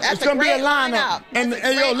 Wow, that's it's gonna be a lineup. And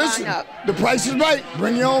hey, yo, listen, the price is right.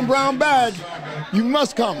 Bring your own brown bag. You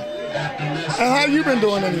must come. And how you been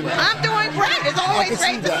doing anyway? I'm doing great. It's always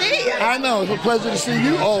great to see you. I know. It's a pleasure to see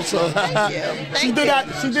you also. Thank you. She did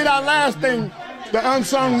our last thing. The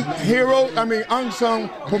unsung hero, unsung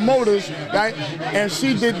promoters, right? And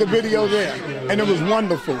she did the video there, and it was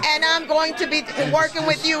wonderful. And I'm going to be working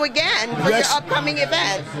with you again for your upcoming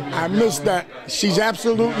event. I missed that. She's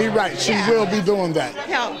absolutely right. She will be doing that.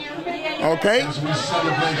 Okay?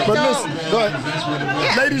 But listen, go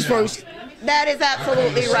ahead. Ladies first. That is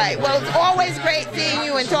absolutely right. Well, it's always great seeing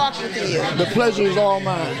you and talking to you. The pleasure is all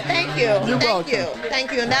mine. Thank you. You're welcome.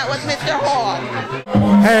 Thank you. And that was Mr. Hall.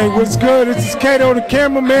 Hey, what's good? This is Kato the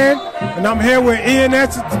Cameraman, and I'm here with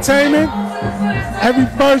ENS Entertainment. Every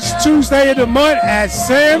first Tuesday of the month at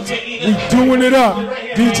Sam's, we doing it up.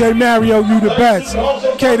 DJ Mario, you the best.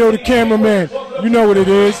 Kato the Cameraman, you know what it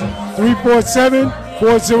is.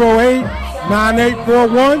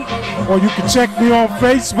 347-408-9841, or you can check me on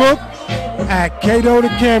Facebook at Kato the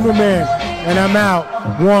Cameraman, and I'm out.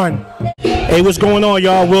 One. Hey, what's going on,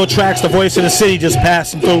 y'all? Will Trax, the voice of the city, just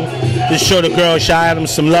passing through. Just show the girl Shy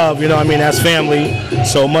Adams some love, you know what I mean? That's family,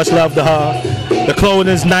 so much love to her. The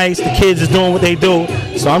clothing is nice, the kids is doing what they do,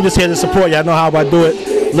 so I'm just here to support y'all. Know how I do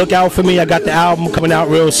it. Look out for me, I got the album coming out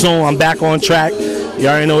real soon. I'm back on track. You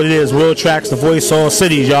already know what it is. Will Tracks, the voice of all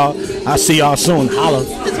cities, y'all. I'll see y'all soon. Holla.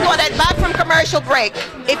 Let's go back from commercial break.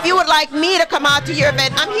 If you would like me to come out to your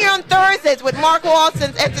event, I'm here on Thursdays with Mark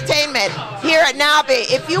Walson's Entertainment here at Nabe.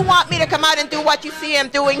 If you want me to come out and do what you see I'm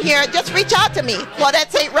doing here, just reach out to me. Claudette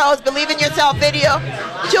St. Rose, Believe in Yourself video,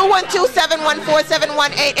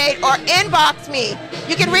 212-714-7188, or inbox me.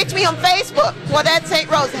 You can reach me on Facebook, Claudette St.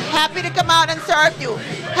 Rose. Happy to come out and serve you.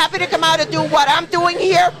 Happy to come out and do what I'm doing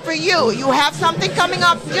here for you. You have something coming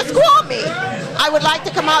up, just call me. I would like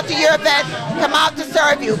to come out to your event, come out to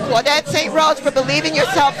serve you. Claudette St. Rose for Believe in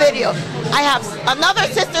Yourself video. I have another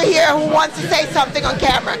sister here who wants to say something on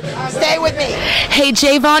camera. Stay with me. Hey,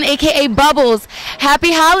 Javon, a.k.a. Bubbles.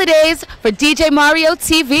 Happy holidays for DJ Mario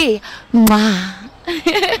TV. Mwah.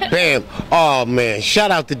 Bam. Oh, man.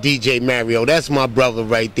 Shout out to DJ Mario. That's my brother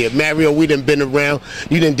right there. Mario, we done been around.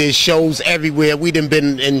 You done did shows everywhere. We done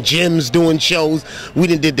been in gyms doing shows. We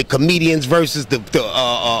done did the comedians versus the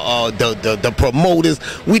promoters.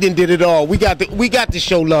 We done did it all. We got to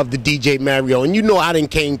show love to DJ Mario. And you know I done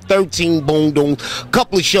came 13 boom dooms.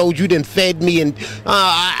 Couple of shows you done fed me, and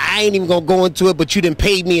I ain't even gonna go into it, but you done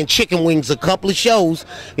paid me in chicken wings a couple of shows.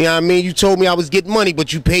 You know what I mean? You told me I was getting money,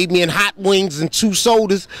 but you paid me in hot wings and 2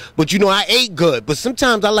 sodas, but you know I ate good. But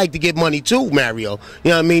sometimes I like to get money too, Mario.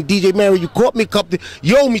 You know what I mean? DJ Mario, you caught me a couple.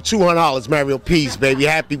 You owe me $200, Mario. Peace, baby.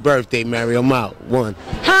 Happy birthday, Mario. I'm out. One.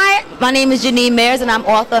 Hi, my name is Janine Mayers, and I'm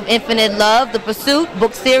author of Infinite Love, the Pursuit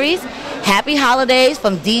book series. Happy holidays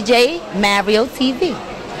from DJ Mario TV.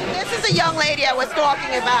 This is a young lady I was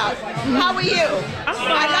talking about. How are you?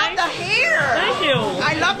 I love the hair. Thank you.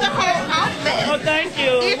 I love the whole outfit. Oh, thank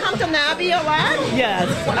you. Do you come to Nabe a lot? Yes,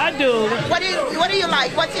 I do. What do you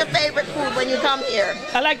like? What's your favorite food when you come here?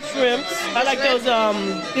 I like shrimps. I like those,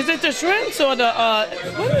 is it the shrimps or the,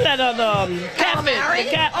 what is that other, catfish?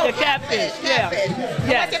 The catfish. Yeah.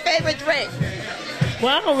 What's your favorite drink?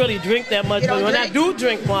 Well, I don't really drink that much, but when I do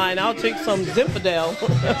drink wine, I'll take some Zinfandel.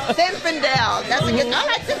 Zinfandel. That's a good. I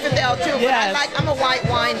like Zinfandel too, but I'm a white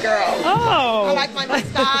wine girl. Oh. I like my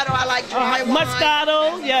Moscato. I like dry wine.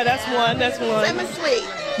 Moscato. Yeah, that's one. That's one. Lemon sweet.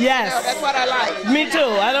 Yes. You know, that's what I like. Me too.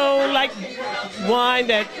 I don't like wine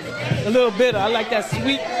that's a little bitter. I like that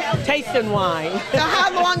sweet tasting wine. So how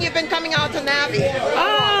long you been coming out to Nabe?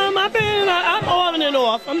 I'm on and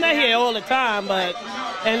off. I'm not here all the time, but.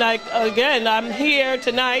 And again, I'm here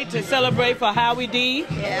tonight to celebrate for Howie D,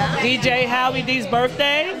 DJ Howie D's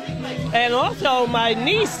birthday. And also my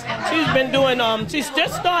niece, she's been doing, she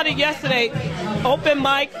just started yesterday, open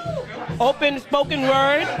mic, open spoken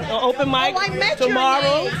word, open mic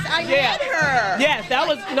tomorrow. I met her. Yes, that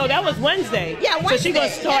was Wednesday. Yeah, Wednesday. So she's going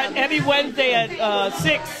to start every Wednesday at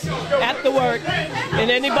 6 after work.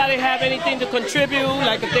 And anybody have anything to contribute,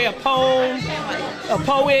 like if they're a poet,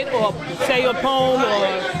 or say a poem, or,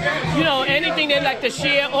 you know, anything they'd like to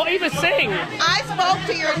share, or even sing. I spoke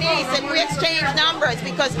to your niece and we exchanged numbers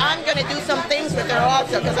because I'm going to do some things with her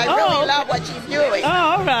also because I really love what she's doing.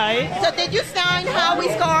 Oh, all right. So did you sign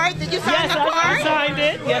Howie's card? Did you sign the card? Yes, I signed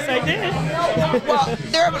it. Yes, I did. Well,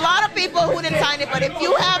 there are a lot of people who didn't sign it, but if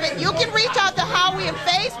you haven't, you can reach out to Howie on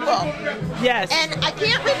Facebook. Yes. And I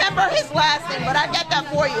can't remember his last name, but I get that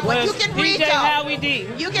for you. But you can reach out. Howie D.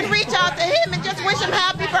 You can reach out to him and just wish him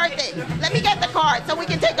happy birthday. Let me get the card so we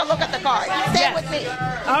can take a look at the card. Stay with me.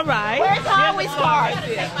 All right. Where's Howie's card?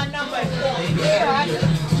 Take my number. Here.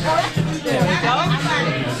 There we go.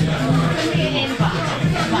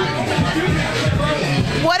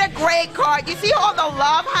 What a great card. You see all the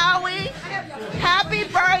love, Howie? Happy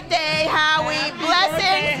birthday, Howie.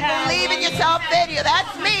 Blessings. Believe in Yourself video.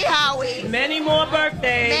 That's me, Howie. Many more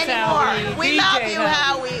birthdays, Howie. More. We love you,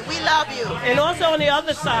 Howie. We love you. And also on the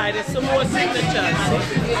other side, there's some more signatures.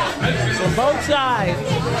 On both sides.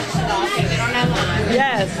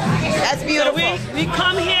 Yes. That's beautiful. So we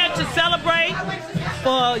come here to celebrate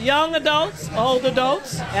for young adults, old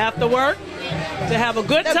adults, after work, to have a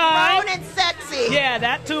good time. Grown and sexy. Yeah,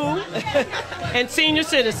 that too. And senior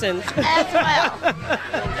citizens. As well.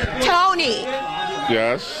 Tony.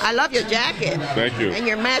 Yes. I love your jacket. Thank you. And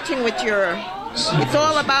you're matching with your... It's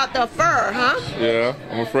all about the fur, huh? Yeah,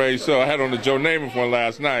 I'm afraid so. I had on the Joe Namath one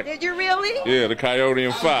last night. Did you really? Yeah, the Coyote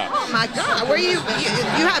and Fox. Oh my God! Where you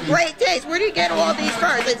have great taste. Where do you get all these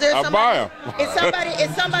furs? Is there somebody? I buy them.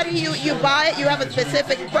 Is somebody you buy it? You have a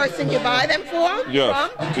specific person you buy them for?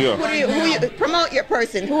 Yes. From? Yeah. Who you promote your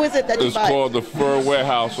person? Who is it that you buy? It's called the Fur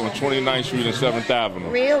Warehouse on 29th Street and 7th Avenue.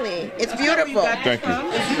 Really? It's beautiful. Thank you.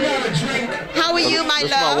 How are you, my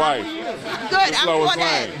That's love? my wife. Good. It's I'm Lois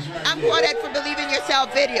Claudette. Lane. I'm Claudette for Believe in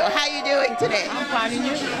Yourself video. How you doing today? I'm fine, and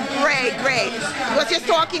you? Great, great. I was just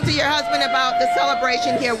talking to your husband about the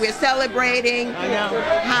celebration here. We're celebrating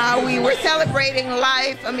Howie. We're celebrating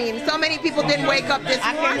life. I mean, so many people didn't wake up this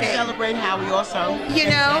morning. I can celebrate Howie also. You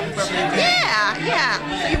know? Yeah,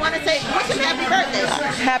 yeah. So you want to say, wish him happy birthday.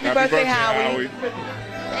 Happy birthday, Howie.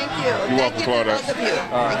 Thank you. Thank you to both of you.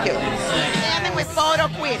 Thank you. Standing with Photo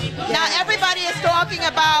Queen. Now, everybody is talking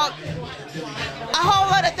about a whole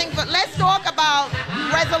lot of things, but let's talk about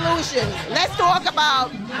resolutions. Let's talk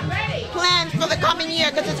about plans for the coming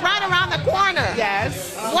year, because it's right around the corner.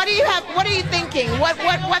 Yes. What do you have? What are you thinking? What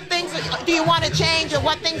things do you want to change, or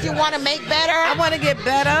what things you want to make better? I want to get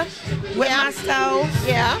better with myself.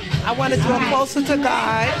 Yeah. I want to draw closer to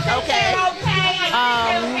God. Okay.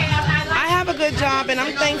 I have a good job, and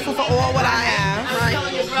I'm thankful for all what I have.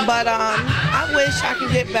 Right. But I wish I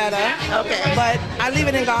could get better. Okay. But I leave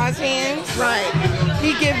it in God's hands. Right.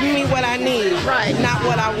 He gives me what I need. Right. Not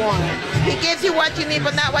what I want. He gives you what you need,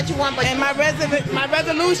 but not what you want. But and my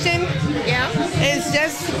resolution, is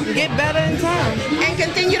just get better in time and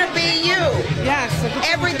continue to be you. Yes.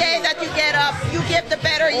 Every day that you get up, you give the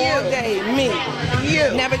better you. All day, me.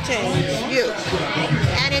 You. Never change. You.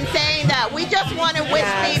 And in saying that, we just want to wish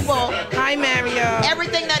people. Hi, Mario.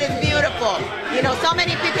 Everything that is beautiful. You know, so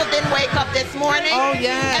many people didn't wake up this morning. Oh,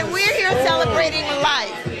 yes. And we're here celebrating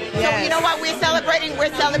life. So you know what we're celebrating?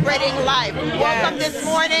 We're celebrating life. We woke up this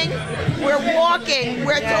morning, we're walking,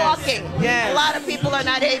 we're talking. A lot of people are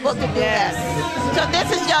not able to do that. So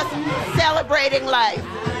this is just celebrating life.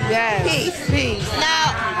 Peace. Peace.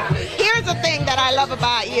 Now, here's the thing that I love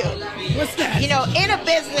about you. What's that? You know, in a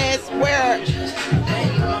business where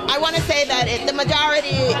I want to say that the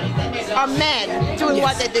majority are men doing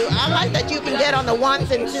what they do. I like that you can get on the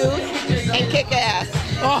ones and twos and kick ass.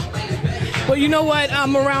 Oh. Well, you know what?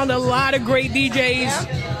 I'm around a lot of great DJs.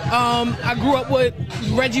 I grew up with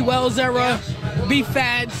Reggie Wells era, B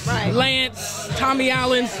Fats, Lance, Tommy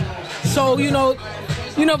Allens. So you know,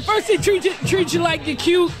 first they treat you like you're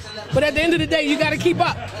cute, but at the end of the day, you got to keep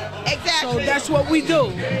up. Exactly. So that's what we do.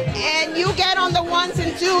 And you get on the ones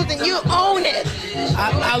and twos, and you own it.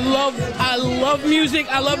 I love music.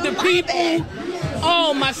 I love the people.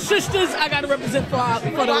 Oh, my sisters, I got to represent for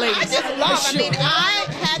the ladies. I just love, I mean, I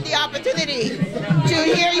had the opportunity to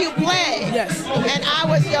hear you play. Yes. And I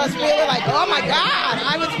was just really like, oh my God,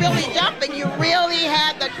 I was really jumping. You really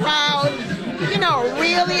had the crowd, you know,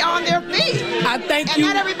 really on their feet. I thank you.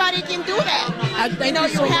 And not everybody can do that. You know,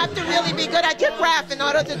 you have to really be good at your craft in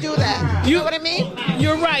order to do that. You know what I mean?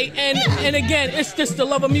 You're right. And again, it's just the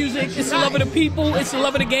love of music. It's the love of the people. It's the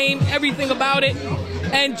love of the game. Everything about it.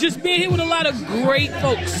 And just being here with a lot of great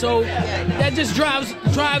folks, so that just drives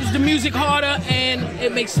the music harder, and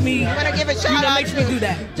it makes me. You want to give a shout out? Makes me do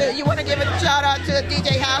that. You want to give a shout out to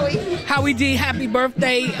DJ Howie? Howie D, happy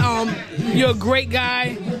birthday! You're a great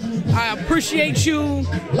guy. I appreciate you.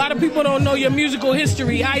 A lot of people don't know your musical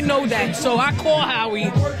history. I know that, so I call Howie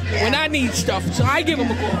when I need stuff. So I give him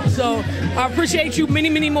a call. So I appreciate you many,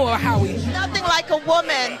 many more, Howie. Nothing like a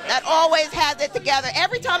woman that always has it together.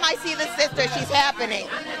 Every time I see the sister, she's happening.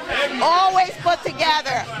 Always put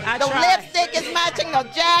together. The lipstick is matching the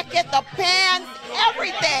jacket, the pants,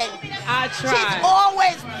 everything. I try. She's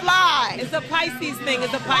always fly. It's a Pisces thing.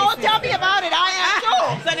 It's a Pisces. Oh, tell me about it. I am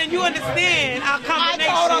too. So then you understand our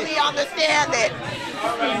combination. I totally understand it.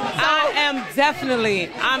 I am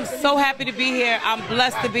definitely. I'm so happy to be here. I'm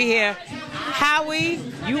blessed to be here. Howie,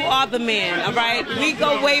 you are the man, all right? We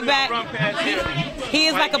go way back. He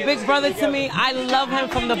is like a big brother to me. I love him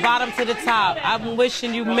from the bottom to the top. I'm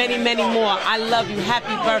wishing you many, many more. I love you.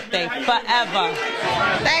 Happy birthday forever.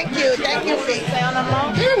 Thank you. Thank you, Pete.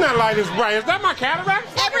 You're not like this, Brian. Is that my cataract?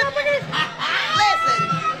 Listen,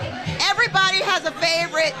 everybody has a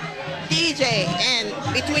favorite DJ,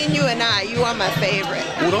 and between you and I, you are my favorite.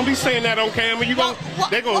 Well, don't be saying that on camera.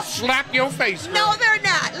 They're going to slap your face. Girl. No, they're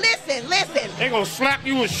not. Listen. They're going to slap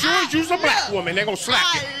you as sure as you're a black woman. They're going to slap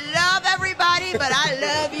you. I love everybody, but I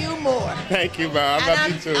love you more. Thank you, man. I love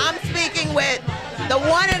you too. I'm speaking with the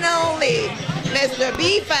one and only Mr.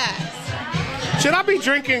 B Fats. Should I be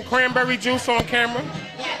drinking cranberry juice on camera?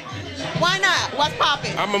 Why not? What's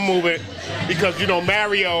popping? I'm going to move it because, you know,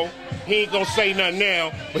 Mario, he ain't going to say nothing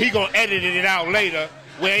now, but he going to edit it out later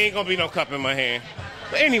where ain't going to be no cup in my hand.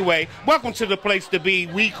 But anyway, welcome to the place to be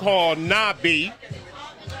we call Nabe.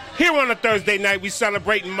 Here on a Thursday night, we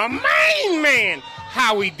celebrating my main man,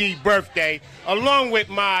 Howie D birthday, along with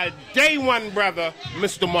my day one brother,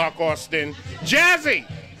 Mr. Mark Austin. Jazzy,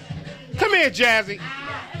 come here, Jazzy.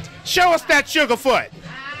 Show us that sugar foot.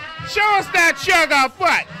 Show us that sugar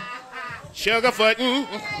foot. Sugar foot.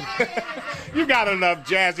 You gotta love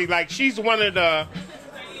Jazzy. Like, she's one of the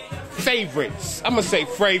favorites. I'm gonna say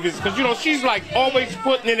favorites because, you know, she's like always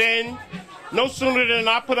putting it in. No sooner than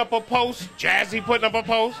I put up a post, Jazzy putting up a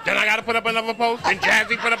post, then I gotta put up another post, and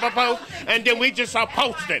Jazzy put up a post, and then we just are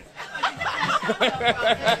posting.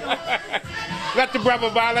 Let the brother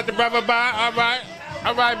by, let the brother by.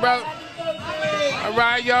 All right, brother. All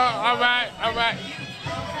right, y'all. All right.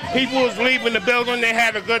 People was leaving the building. They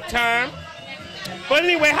had a good time. But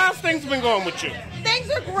anyway, how's things been going with you? Things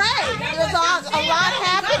are great. There's a lot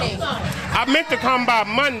happening. I meant to come by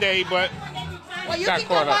Monday, but well, you can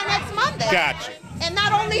come by next Monday. Gotcha. And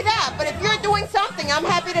not only that, but if you're doing something, I'm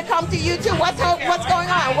happy to come to you too. What's going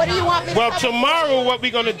on? What do you want me to Well, cover? tomorrow what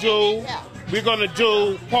we're gonna do, we're gonna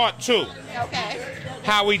do part 2. Okay.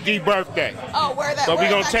 Howie D birthday. Oh, where that? But we're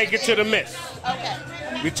gonna that take it to the Miss. Okay.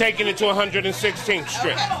 We're taking it to 116th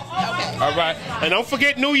Street. Okay. All right. And don't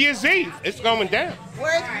forget New Year's Eve. It's going down.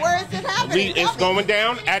 Where is it happening? It's going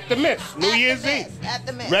down at the Miss. New Year's Eve. At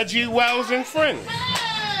the Miss. Reggie Wells and friends.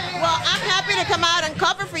 Well, I'm happy to come out and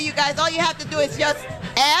cover for you guys. All you have to do is just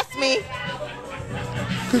ask me.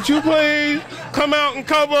 Could you please come out and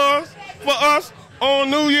cover for us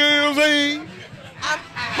on New Year's Eve? I'm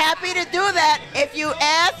happy to do that if you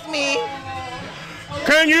ask me.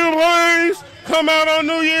 Can you please come out on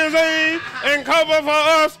New Year's Eve and cover for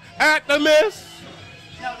us at the Miss?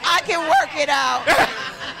 I can work it out.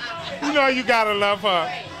 You know you gotta love her.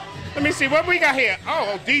 Let me see, what we got here?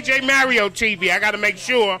 Oh, DJ Mario TV. I gotta make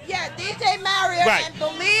sure. Yeah, DJ Mario and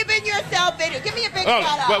Believe in Yourself video. Give me a big shout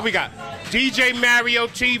out. What we got? DJ Mario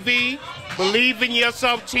TV, Believe in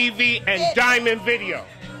Yourself TV, and Diamond Video.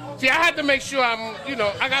 See, I had to make sure I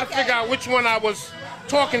gotta figure out which one I was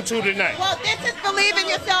talking to tonight. Well, this is Believe in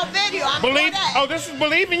Yourself video. This is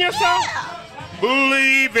Believe in Yourself? Yeah.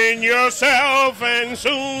 Believe in yourself and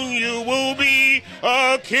soon you will be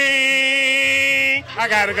a king. I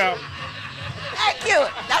gotta go. Thank you.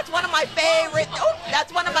 That's one of my favorite.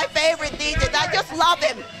 That's one of my favorite DJs. I just love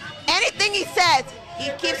him. Anything he says, he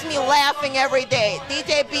keeps me laughing every day.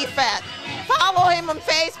 DJ B Fat. Follow him on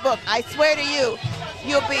Facebook. I swear to you,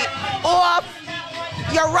 you'll be off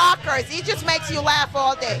your rockers. He just makes you laugh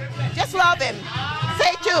all day. Just love him.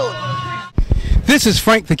 Stay tuned. This is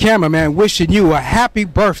Frank the Cameraman wishing you a happy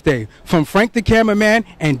birthday from Frank the Cameraman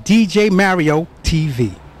and DJ Mario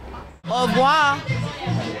TV. Au revoir. Did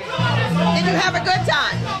you have a good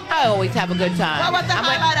time? I always have a good time. What was the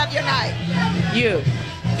highlight of your night? You.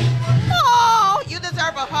 Oh, you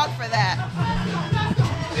deserve a hug for that.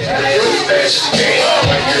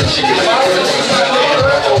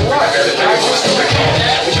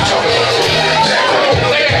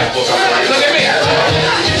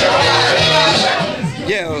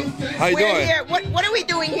 Yeah, how you doing? Here. What are we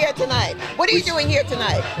doing here tonight? What are you doing here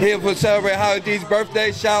tonight? Here for celebrate Howie D's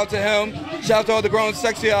birthday. Shout out to him. Shout out to all the grown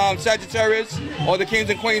sexy Sagittarius, all the kings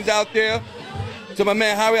and queens out there. To my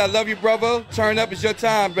man Howie, I love you, brother. Turn up, it's your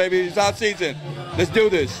time, baby. It's our season. Let's do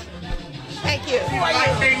this. Thank you. Come on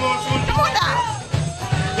now.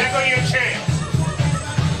 There go your chance.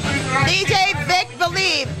 DJ Vic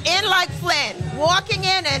Believe, in like Flynn, walking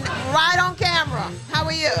in and right on camera. How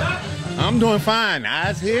are you? I'm doing fine.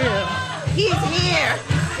 I's here. He's here.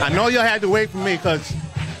 I know y'all had to wait for me because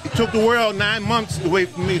it took the world 9 months to wait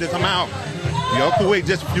for me to come out. Y'all could wait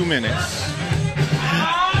just a few minutes.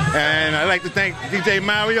 And I'd like to thank DJ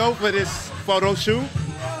Mario for this photo shoot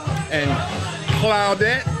and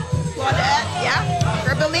Claudette. Yeah,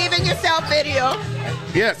 for Believe in Yourself video.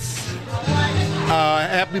 Yes.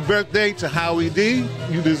 Happy birthday to Howie D.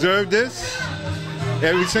 You deserve this.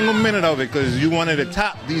 Every single minute of it, because you're one of the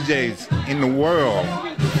top DJs in the world.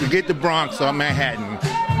 Forget the Bronx or Manhattan,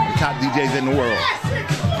 the top DJs in the world.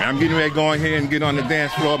 And I'm getting ready to go in here and get on the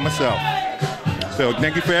dance floor myself. So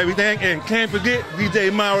thank you for everything, and can't forget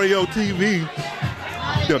DJ Mario TV,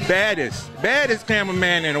 the baddest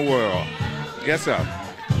cameraman in the world. Yes, sir.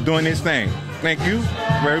 Doing this thing. Thank you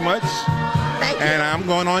very much. Thank you. And I'm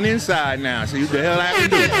going on inside now, so you the hell have to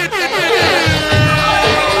do it.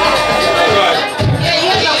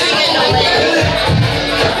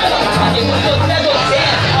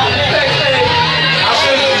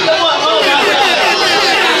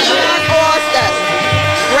 Awesome.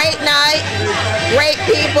 Great night, great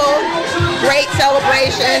people, great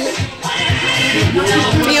celebration.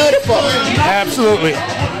 Beautiful. Absolutely.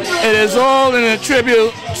 It is all in a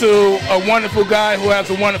tribute to a wonderful guy who has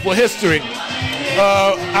a wonderful history.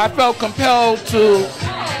 I felt compelled to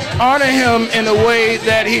honor him in a way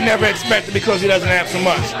that he never expected because he doesn't have so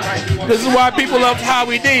much. This is why people love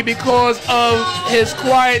Howie D, because of his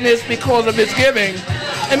quietness, because of his giving,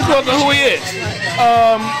 and because of who he is.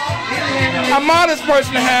 A modest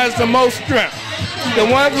person has the most strength. The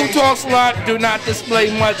ones who talks a lot do not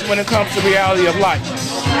display much when it comes to reality of life.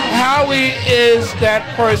 Howie is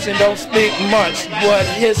that person, don't speak much, but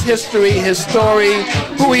his history, his story,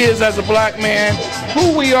 who he is as a black man,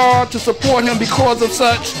 who we are to support him because of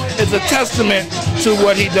such is a testament to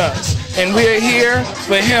what he does. And we're here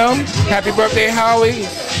for him. Happy birthday, Howie.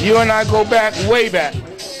 You and I go back, way back.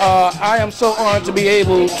 I am so honored to be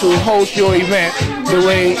able to host your event the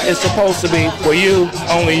way it's supposed to be for you,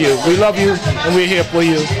 only you. We love you, and we're here for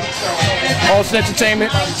you. Austin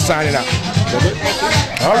Entertainment, signing out.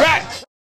 All right.